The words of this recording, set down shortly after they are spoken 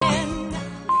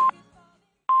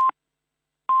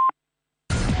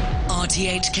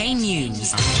RTHK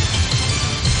News.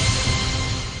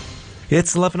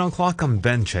 It's 11 o'clock on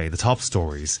Benche, the top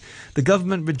stories. The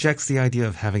government rejects the idea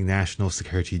of having national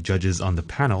security judges on the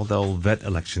panel that will vet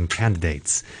election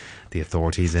candidates. The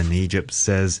authorities in Egypt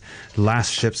says the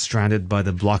last ships stranded by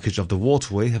the blockage of the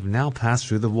waterway have now passed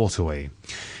through the waterway.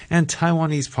 And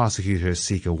Taiwanese prosecutors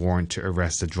seek a warrant to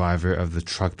arrest the driver of the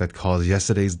truck that caused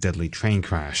yesterday's deadly train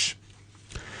crash.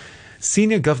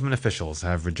 Senior government officials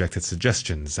have rejected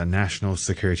suggestions that national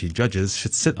security judges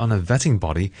should sit on a vetting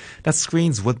body that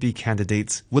screens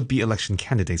would-be election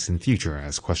candidates in future,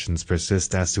 as questions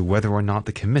persist as to whether or not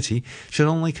the committee should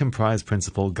only comprise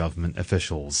principal government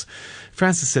officials.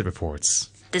 Francis Sid reports.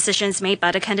 Decisions made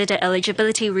by the Candidate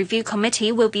Eligibility Review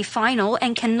Committee will be final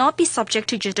and cannot be subject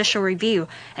to judicial review,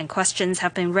 and questions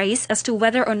have been raised as to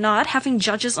whether or not having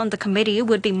judges on the committee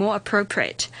would be more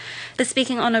appropriate.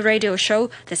 Speaking on a radio show,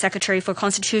 the Secretary for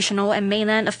Constitutional and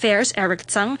Mainland Affairs, Eric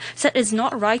Tsang, said it's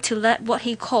not right to let what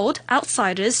he called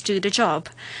outsiders do the job.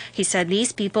 He said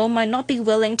these people might not be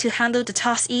willing to handle the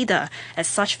task either, as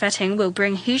such vetting will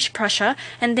bring huge pressure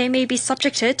and they may be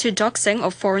subjected to doxing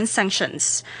or foreign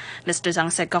sanctions. Mr. Tsang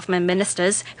said government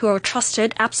ministers who are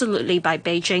trusted absolutely by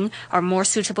Beijing are more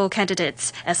suitable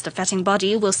candidates, as the vetting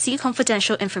body will see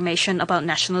confidential information about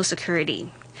national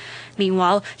security.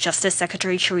 Meanwhile, Justice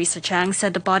Secretary Teresa Chang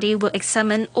said the body will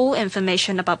examine all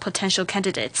information about potential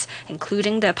candidates,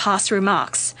 including their past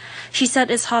remarks. She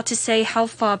said it's hard to say how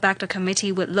far back the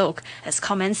committee would look, as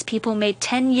comments people made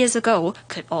 10 years ago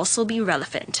could also be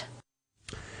relevant.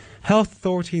 Health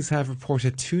authorities have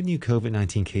reported 2 new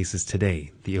COVID-19 cases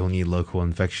today. The only local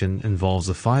infection involves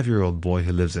a 5-year-old boy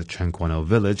who lives at Chengguano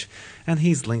Village, and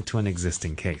he's linked to an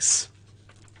existing case.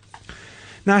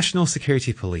 National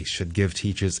Security Police should give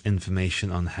teachers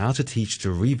information on how to teach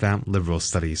the revamped liberal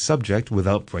studies subject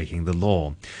without breaking the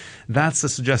law. That's a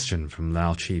suggestion from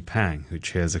Lau Chi-Pang, who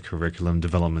chairs a Curriculum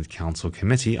Development Council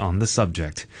committee on the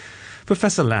subject.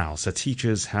 Professor Lau said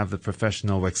teachers have the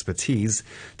professional expertise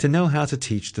to know how to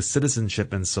teach the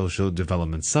citizenship and social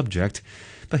development subject,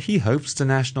 but he hopes the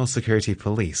National Security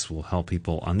Police will help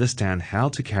people understand how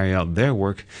to carry out their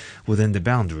work within the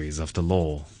boundaries of the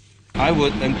law. I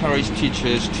would encourage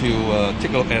teachers to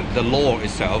take a look at the law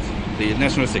itself, the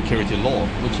national security law,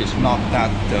 which is not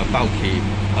that bulky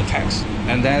a text.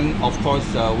 And then, of course,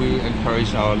 we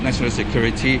encourage our national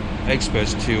security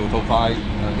experts to provide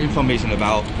information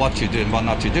about what to do and what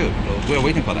not to do. So we're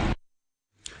waiting for that.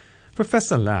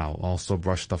 Professor Lau also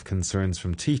brushed off concerns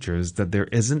from teachers that there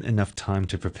isn't enough time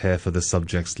to prepare for the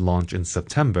subject's launch in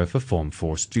September for Form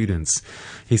 4 students.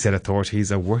 He said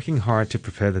authorities are working hard to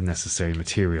prepare the necessary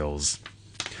materials.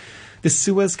 The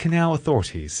Suez Canal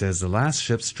Authority says the last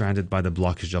ships stranded by the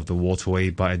blockage of the waterway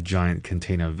by a giant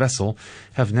container vessel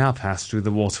have now passed through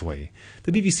the waterway.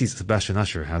 The BBC's Sebastian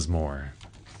Usher has more.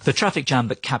 The traffic jam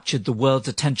that captured the world's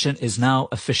attention is now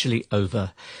officially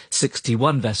over.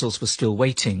 61 vessels were still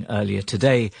waiting earlier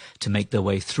today to make their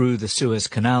way through the Suez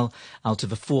Canal out of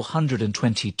the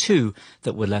 422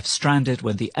 that were left stranded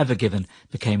when the Ever Given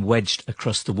became wedged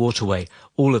across the waterway.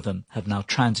 All of them have now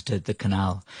transited the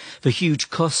canal. The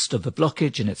huge cost of the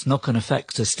blockage and its knock-on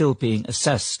effects are still being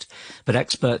assessed, but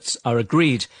experts are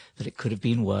agreed that it could have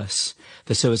been worse.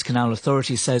 The Suez Canal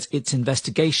Authority says its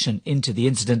investigation into the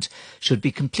incident should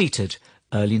be completed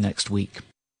early next week.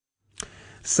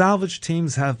 Salvage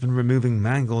teams have been removing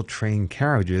mangled train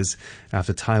carriages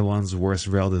after Taiwan's worst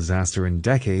rail disaster in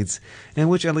decades, in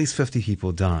which at least 50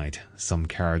 people died. Some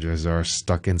carriages are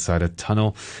stuck inside a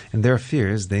tunnel, and there are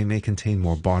fears they may contain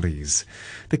more bodies.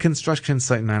 The construction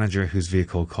site manager whose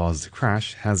vehicle caused the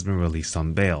crash has been released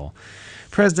on bail.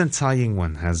 President Tsai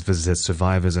Ing-wen has visited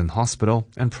survivors in hospital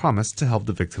and promised to help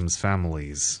the victims'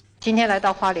 families. I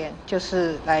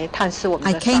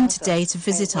came today to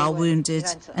visit our wounded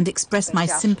and express my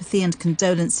sympathy and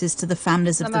condolences to the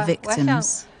families of the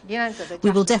victims.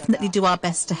 We will definitely do our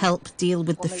best to help deal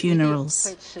with the funerals.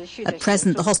 At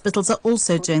present, the hospitals are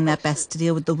also doing their best to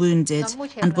deal with the wounded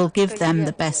and will give them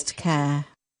the best care.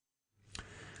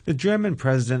 The German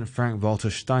President Frank-Walter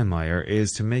Steinmeier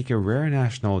is to make a rare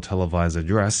national televised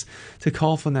address to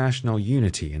call for national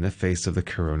unity in the face of the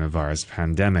coronavirus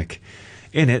pandemic.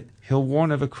 In it, he'll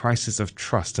warn of a crisis of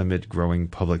trust amid growing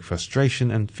public frustration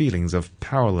and feelings of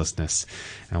powerlessness,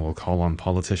 and will call on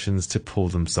politicians to pull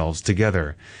themselves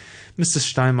together. Mr.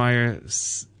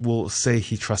 Steinmeier will say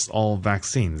he trusts all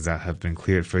vaccines that have been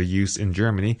cleared for use in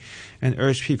Germany and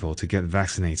urge people to get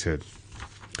vaccinated.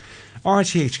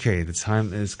 RTHK, the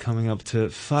time is coming up to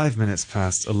 5 minutes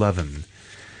past 11.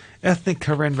 Ethnic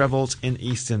Karen rebels in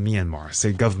eastern Myanmar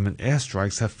say government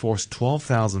airstrikes have forced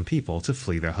 12,000 people to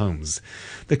flee their homes.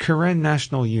 The Karen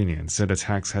National Union said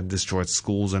attacks had destroyed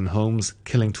schools and homes,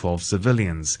 killing 12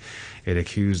 civilians. It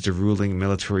accused the ruling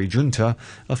military junta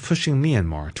of pushing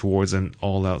Myanmar towards an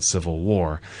all-out civil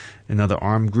war. Another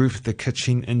armed group, the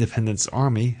Kachin Independence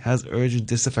Army, has urged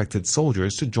disaffected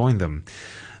soldiers to join them.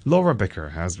 Laura Bicker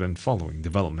has been following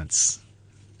developments.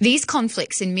 These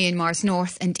conflicts in Myanmar's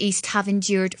north and east have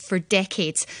endured for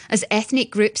decades as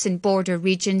ethnic groups in border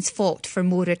regions fought for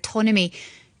more autonomy.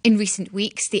 In recent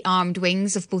weeks, the armed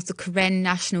wings of both the Karen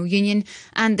National Union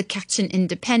and the Kachin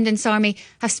Independence Army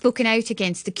have spoken out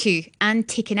against the coup and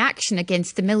taken action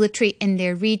against the military in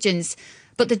their regions.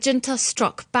 But the junta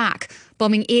struck back,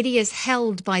 bombing areas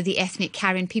held by the ethnic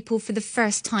Karen people for the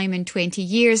first time in 20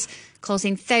 years,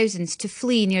 causing thousands to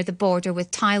flee near the border with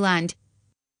Thailand.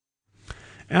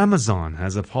 Amazon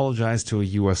has apologized to a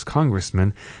U.S.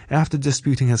 congressman after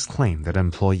disputing his claim that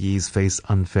employees face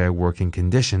unfair working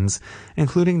conditions,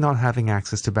 including not having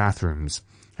access to bathrooms.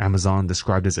 Amazon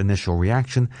described its initial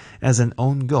reaction as an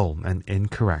own goal and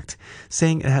incorrect,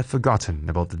 saying it had forgotten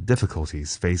about the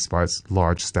difficulties faced by its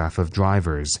large staff of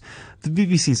drivers. The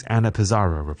BBC's Anna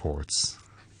Pizarro reports.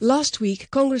 Last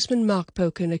week, Congressman Mark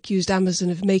Pocan accused Amazon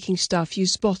of making staff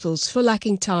use bottles for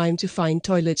lacking time to find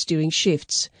toilets during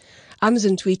shifts.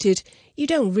 Amazon tweeted, "You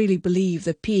don't really believe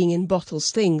the peeing in bottles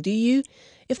thing, do you?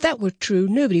 If that were true,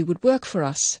 nobody would work for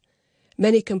us."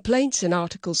 Many complaints and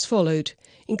articles followed,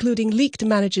 including leaked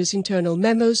managers' internal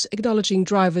memos acknowledging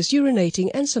drivers urinating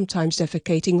and sometimes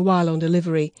defecating while on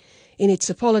delivery. In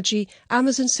its apology,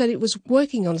 Amazon said it was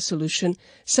working on a solution,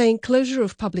 saying closure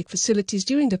of public facilities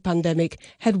during the pandemic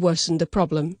had worsened the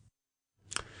problem.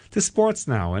 To sports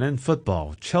now, and in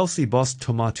football, Chelsea boss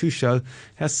Thomas Tuchel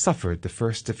has suffered the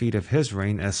first defeat of his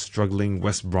reign as struggling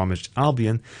West Bromwich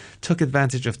Albion took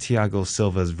advantage of Thiago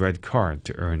Silva's red card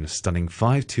to earn a stunning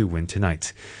 5-2 win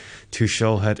tonight.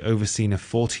 Tuchel had overseen a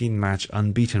 14-match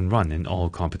unbeaten run in all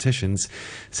competitions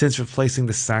since replacing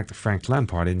the sacked Frank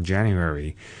Lampard in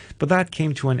January. But that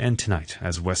came to an end tonight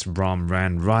as West Brom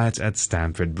ran riot at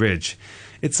Stamford Bridge.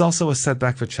 It's also a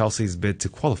setback for Chelsea's bid to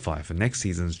qualify for next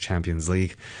season's Champions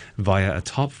League via a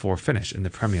top-4 finish in the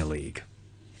Premier League.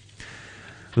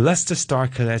 Leicester star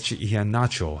Kelechi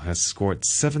Iheanacho has scored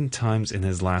 7 times in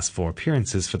his last 4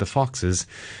 appearances for the Foxes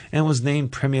and was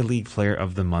named Premier League Player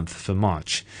of the Month for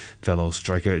March. Fellow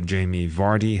striker Jamie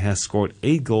Vardy has scored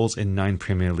 8 goals in 9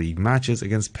 Premier League matches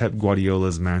against Pep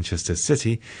Guardiola's Manchester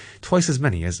City, twice as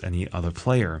many as any other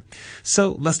player.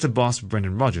 So Leicester boss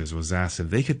Brendan Rodgers was asked if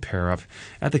they could pair up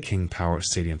at the King Power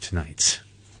Stadium tonight.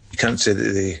 You can't say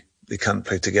that they can't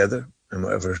play together. And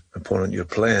whatever opponent you're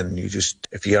playing,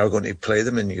 if you are going to play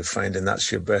them and you're finding that's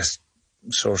your best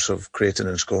source of creating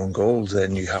and scoring goals,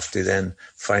 then you have to then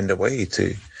find a way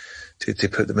to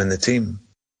put them in the team.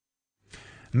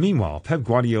 Meanwhile, Pep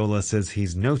Guardiola says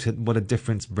he's noted what a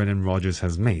difference Brendan Rodgers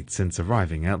has made since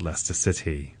arriving at Leicester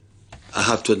City. I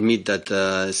have to admit that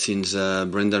since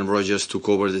Brendan Rodgers took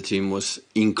over the team was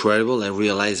incredible. I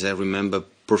remember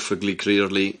perfectly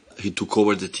clearly he took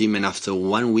over the team, and after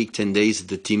 1 week, 10 days,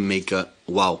 the team make a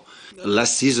wow.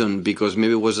 Last season, because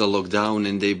maybe it was a lockdown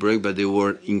and they break, but they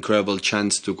were incredible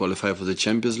chance to qualify for the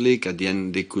Champions League. At the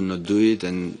end, they could not do it,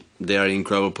 and they are in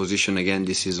incredible position again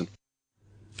this season.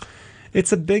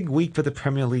 It's a big week for the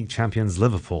Premier League champions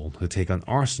Liverpool, who take on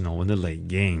Arsenal in the late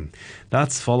game.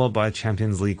 That's followed by a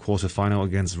Champions League quarter-final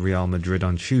against Real Madrid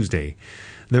on Tuesday.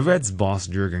 The Reds' boss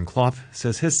Jurgen Klopp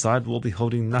says his side will be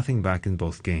holding nothing back in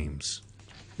both games.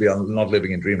 We are not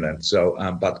living in dreamland. So,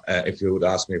 but if you would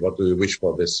ask me, what do we wish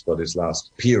for this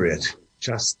last period?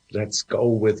 Just let's go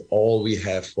with all we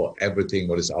have for everything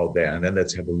what is out there, and then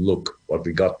let's have a look what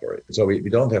we got for it. So we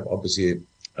don't have obviously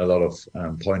a lot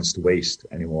of points to waste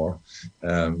anymore.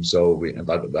 But we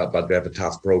have a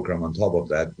tough program on top of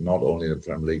that, not only in the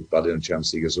Premier League but in the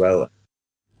Champions League as well.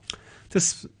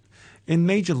 In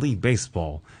Major League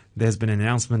Baseball, there's been an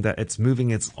announcement that it's moving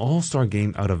its All-Star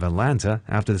game out of Atlanta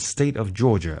after the state of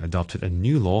Georgia adopted a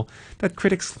new law that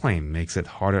critics claim makes it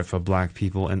harder for black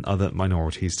people and other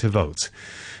minorities to vote.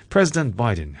 President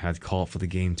Biden had called for the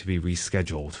game to be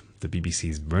rescheduled. The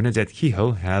BBC's Bernadette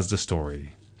Kehoe has the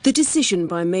story. The decision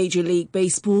by Major League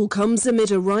Baseball comes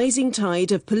amid a rising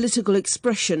tide of political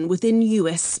expression within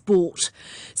US sport.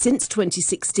 Since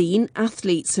 2016,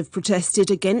 athletes have protested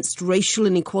against racial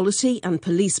inequality and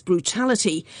police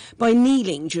brutality by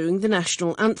kneeling during the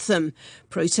national anthem,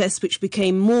 protests which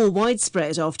became more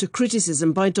widespread after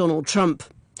criticism by Donald Trump.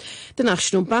 The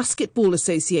National Basketball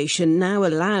Association now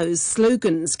allows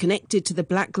slogans connected to the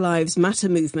Black Lives Matter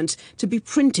movement to be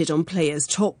printed on players'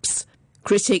 tops.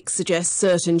 Critics suggest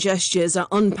certain gestures are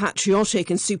unpatriotic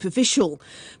and superficial,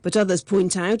 but others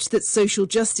point out that social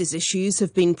justice issues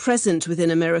have been present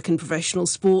within American professional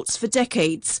sports for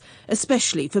decades,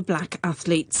 especially for black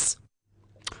athletes.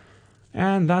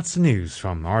 And that's the news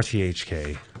from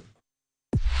RTHK.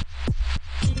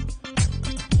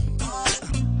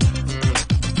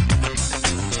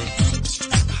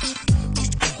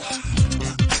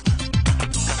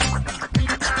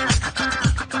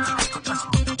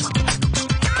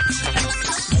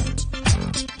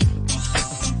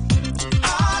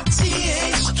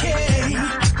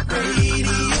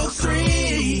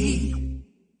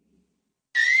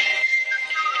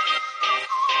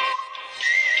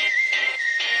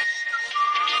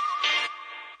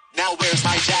 Now where's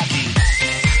my Jackie?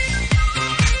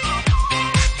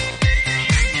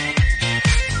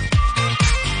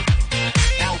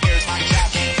 Now where's my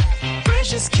Jackie?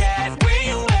 Precious cat, where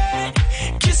you at?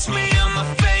 Kiss me on my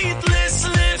faithless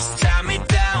lips, tie me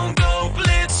down, go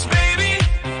blitz, baby.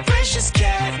 Precious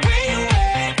cat, where you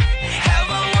at? Have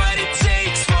I what it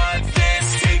takes for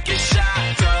this? Take a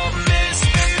shot, don't miss,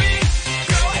 baby.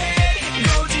 Go ahead,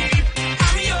 go deep,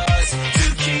 I'm yours to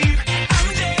keep. I'm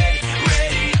dead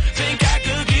ready. Think I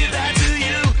could give that to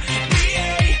you.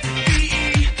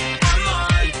 B-A-B-E, I'm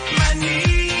on my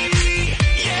knee.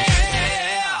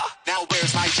 Yeah. Now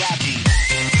where's my Jackie?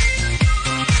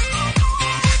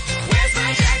 Where's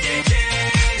my Jackie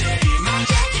Kennedy? My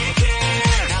Jackie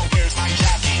Kennedy. Now where's my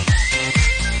Jackie?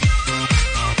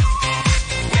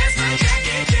 Where's my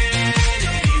Jackie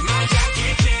Kennedy? My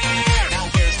Jackie Kennedy. Now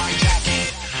where's my Jackie?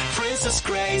 Princess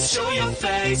Grace, show your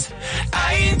face.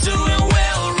 I ain't doing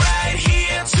well right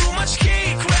here. Too much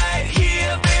cake right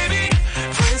here, baby.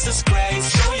 Princess Grace,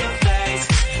 show your face.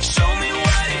 Show me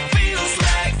what it feels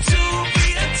like to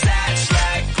be attached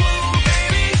like glue,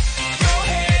 baby. Go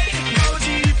ahead, go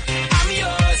deep. I'm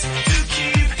yours to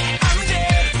keep. I'm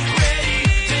dead ready.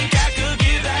 Think I could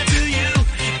give that to you.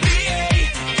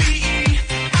 B-A-B-E,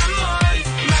 I'm on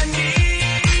my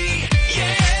knee.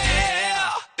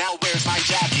 Yeah. Now where's my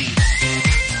Jackie?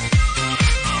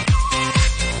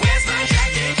 Where's my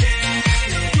Jackie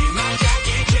Kennedy? My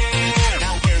Jackie Kennedy.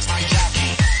 Now where's my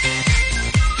Jackie?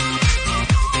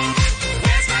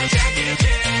 Where's my Jackie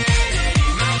Kennedy?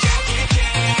 My Jackie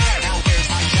Kennedy. Now where's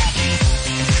my Jackie?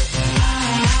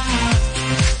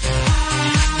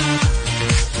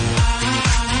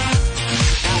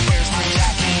 Now where's my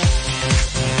Jackie?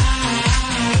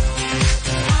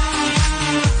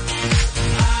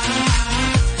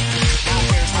 Now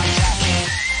where's my Jackie?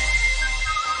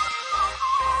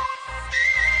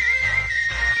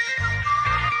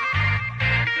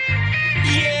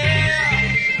 Yeah.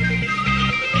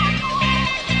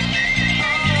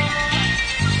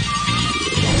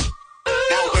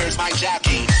 Now where's my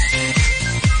Jackie?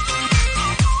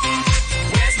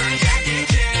 Where's my Jackie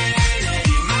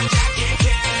Kennedy? My Jackie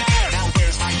Kennedy. Now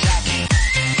where's my Jackie?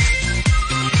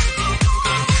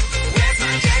 Where's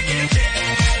my Jackie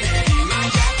Kennedy? My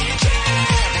Jackie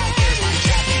Kennedy. Now where's my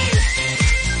Jackie?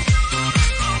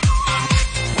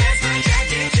 Where's my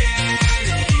Jackie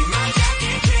Kennedy? My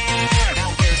Jackie Kennedy. Now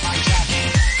where's my Jackie?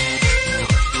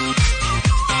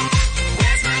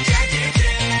 Where's my Jackie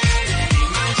Kennedy?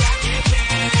 My Jackie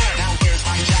Kennedy. Now where's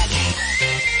my Jackie?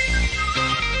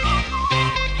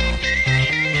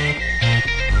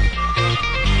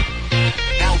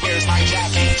 Now where's my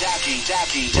Jackie? Jackie,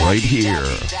 Jackie, Jackie. Right here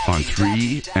Jackie, on Jackie,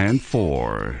 3 Jackie. and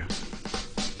 4.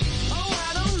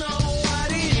 I don't know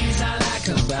what it is I like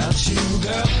about you,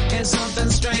 girl. It's something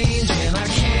strange and I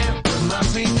can't put my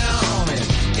finger on it.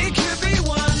 It could be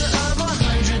one of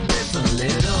 100 different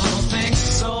little things,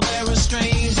 so very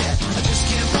strange that I just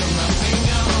can't put my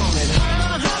finger on it.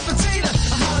 Hot potato,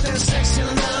 that sexy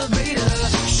elevator.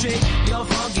 Shake your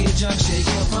funky junk, shake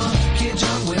your funky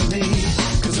junk with me.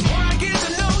 'Cause the more I get to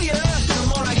know you, the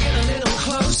more I get a little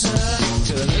closer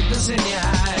to the look that's in your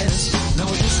eyes. No,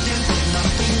 I just can't put my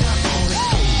finger on it.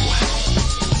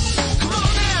 Come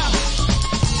on now.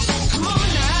 Come on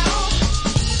now.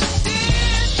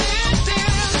 Dance, dance,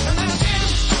 dance.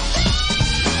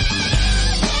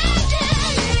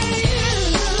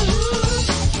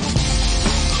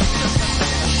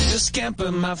 Just can't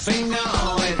put my finger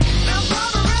on it.